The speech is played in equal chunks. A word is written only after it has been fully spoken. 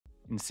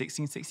In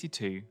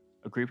 1662,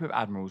 a group of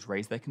admirals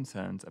raised their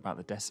concerns about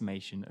the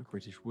decimation of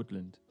British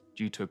woodland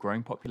due to a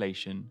growing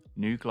population,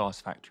 new glass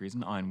factories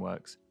and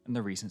ironworks, and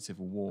the recent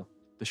Civil War.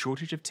 The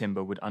shortage of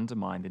timber would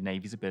undermine the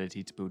Navy's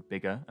ability to build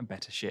bigger and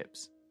better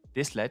ships.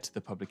 This led to the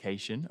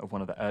publication of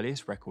one of the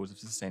earliest records of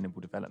sustainable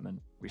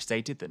development, which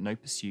stated that no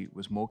pursuit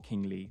was more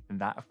kingly than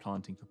that of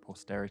planting for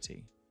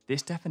posterity.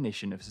 This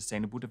definition of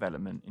sustainable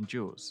development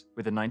endures,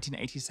 with the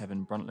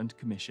 1987 Brundtland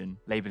Commission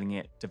labelling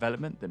it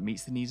development that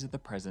meets the needs of the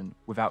present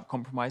without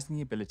compromising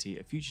the ability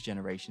of future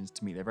generations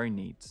to meet their own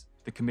needs.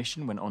 The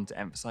Commission went on to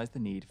emphasise the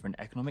need for an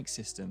economic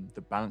system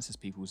that balances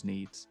people's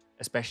needs,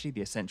 especially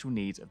the essential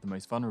needs of the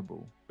most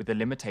vulnerable, with the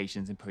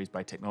limitations imposed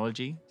by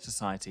technology,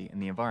 society,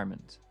 and the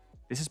environment.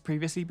 This has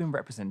previously been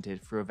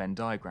represented through a Venn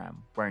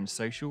diagram, wherein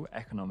social,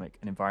 economic,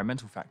 and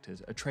environmental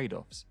factors are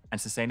trade-offs,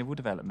 and sustainable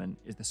development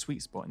is the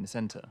sweet spot in the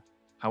centre.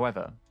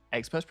 However,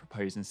 experts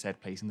propose instead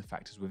placing the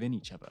factors within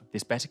each other.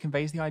 This better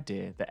conveys the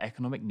idea that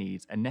economic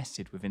needs are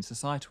nested within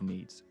societal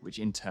needs, which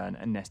in turn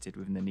are nested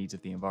within the needs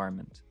of the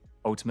environment.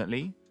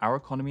 Ultimately, our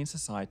economy and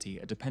society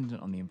are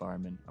dependent on the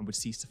environment and would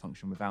cease to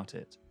function without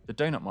it. The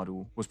donut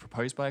model was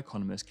proposed by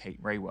economist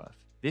Kate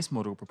Raworth. This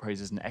model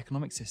proposes an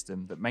economic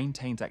system that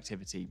maintains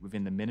activity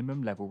within the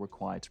minimum level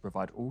required to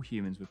provide all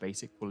humans with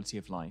basic quality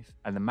of life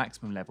and the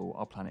maximum level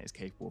our planet is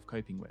capable of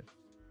coping with.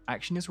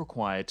 Action is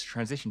required to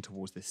transition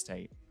towards this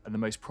state, and the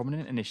most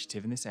prominent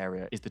initiative in this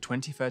area is the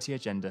 2030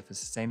 Agenda for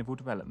Sustainable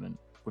Development,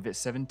 with its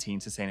 17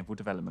 Sustainable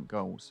Development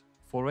Goals.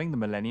 Following the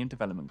Millennium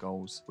Development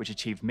Goals, which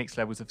achieved mixed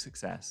levels of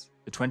success,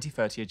 the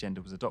 2030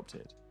 Agenda was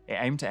adopted. It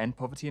aimed to end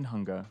poverty and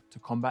hunger, to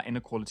combat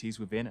inequalities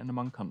within and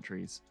among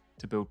countries,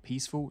 to build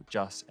peaceful,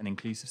 just, and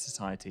inclusive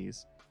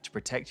societies, to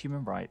protect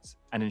human rights,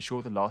 and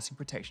ensure the lasting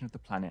protection of the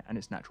planet and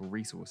its natural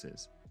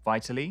resources.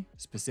 Vitally,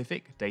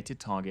 specific, dated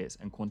targets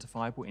and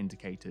quantifiable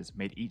indicators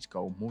made each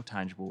goal more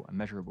tangible and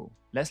measurable.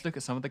 Let's look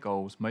at some of the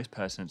goals most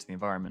pertinent to the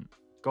environment.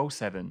 Goal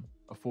 7.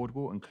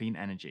 Affordable and clean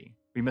energy.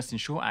 We must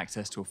ensure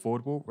access to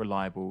affordable,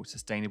 reliable,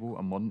 sustainable,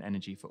 and modern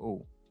energy for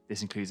all.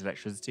 This includes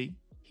electricity,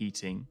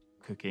 heating,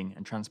 cooking,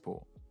 and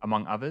transport.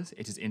 Among others,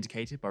 it is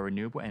indicated by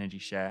renewable energy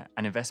share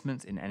and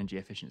investments in energy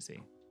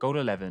efficiency. Goal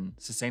 11.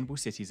 Sustainable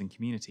cities and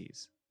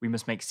communities. We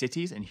must make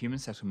cities and human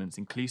settlements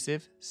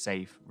inclusive,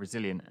 safe,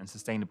 resilient, and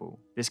sustainable.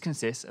 This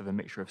consists of a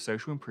mixture of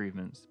social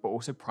improvements, but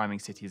also priming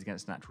cities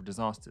against natural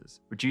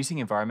disasters, reducing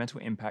environmental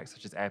impacts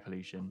such as air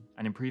pollution,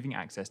 and improving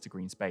access to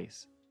green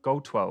space.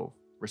 Goal 12.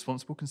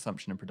 Responsible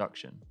consumption and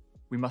production.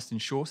 We must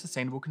ensure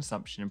sustainable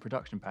consumption and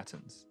production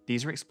patterns.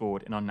 These are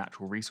explored in our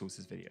natural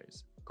resources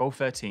videos. Goal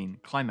 13.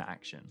 Climate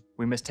action.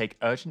 We must take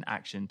urgent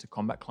action to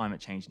combat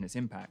climate change and its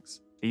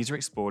impacts. These are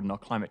explored in our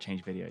climate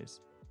change videos.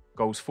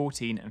 Goals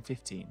 14 and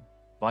 15.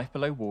 Life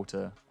below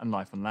water and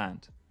life on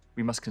land.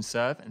 We must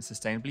conserve and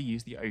sustainably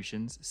use the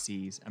oceans,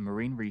 seas, and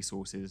marine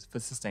resources for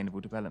sustainable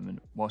development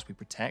whilst we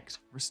protect,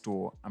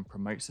 restore, and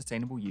promote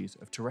sustainable use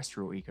of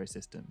terrestrial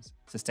ecosystems,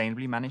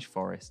 sustainably manage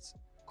forests,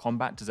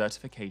 combat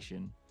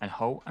desertification, and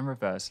halt and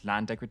reverse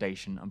land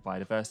degradation and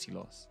biodiversity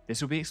loss.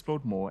 This will be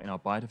explored more in our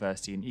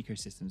biodiversity and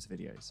ecosystems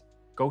videos.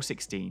 Goal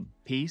 16.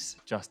 Peace,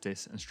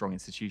 justice, and strong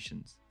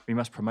institutions. We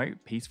must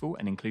promote peaceful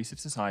and inclusive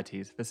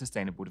societies for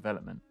sustainable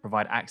development,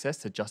 provide access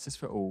to justice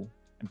for all,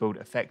 and build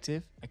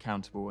effective,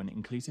 accountable, and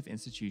inclusive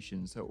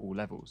institutions at all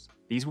levels.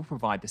 These will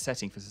provide the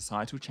setting for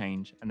societal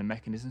change and the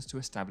mechanisms to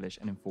establish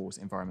and enforce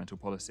environmental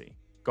policy.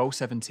 Goal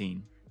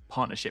 17.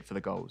 Partnership for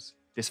the goals.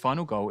 This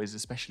final goal is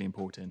especially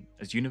important,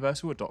 as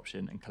universal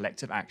adoption and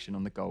collective action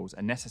on the goals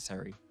are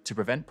necessary to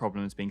prevent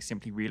problems being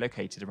simply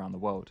relocated around the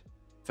world.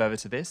 Further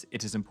to this,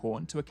 it is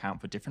important to account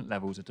for different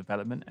levels of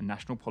development and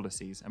national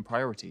policies and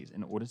priorities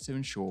in order to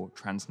ensure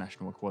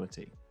transnational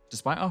equality.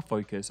 Despite our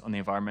focus on the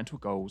environmental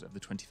goals of the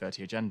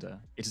 2030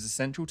 Agenda, it is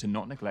essential to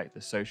not neglect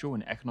the social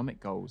and economic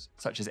goals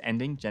such as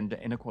ending gender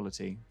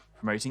inequality,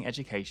 promoting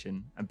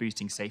education, and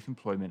boosting safe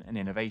employment and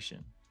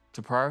innovation.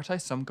 To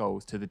prioritise some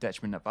goals to the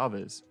detriment of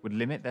others would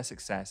limit their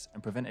success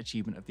and prevent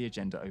achievement of the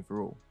agenda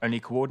overall.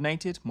 Only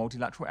coordinated,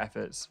 multilateral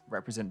efforts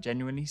represent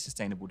genuinely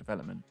sustainable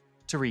development.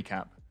 To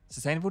recap,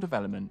 sustainable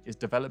development is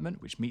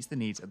development which meets the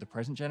needs of the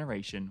present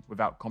generation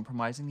without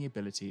compromising the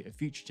ability of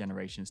future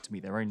generations to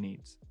meet their own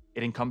needs.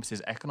 It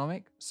encompasses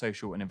economic,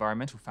 social, and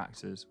environmental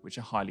factors which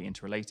are highly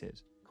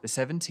interrelated. The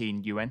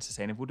 17 UN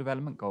Sustainable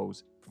Development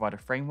Goals provide a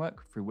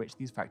framework through which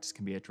these factors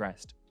can be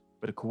addressed,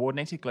 but a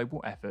coordinated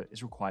global effort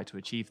is required to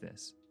achieve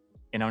this.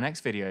 In our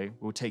next video,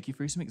 we'll take you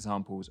through some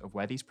examples of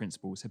where these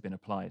principles have been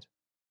applied.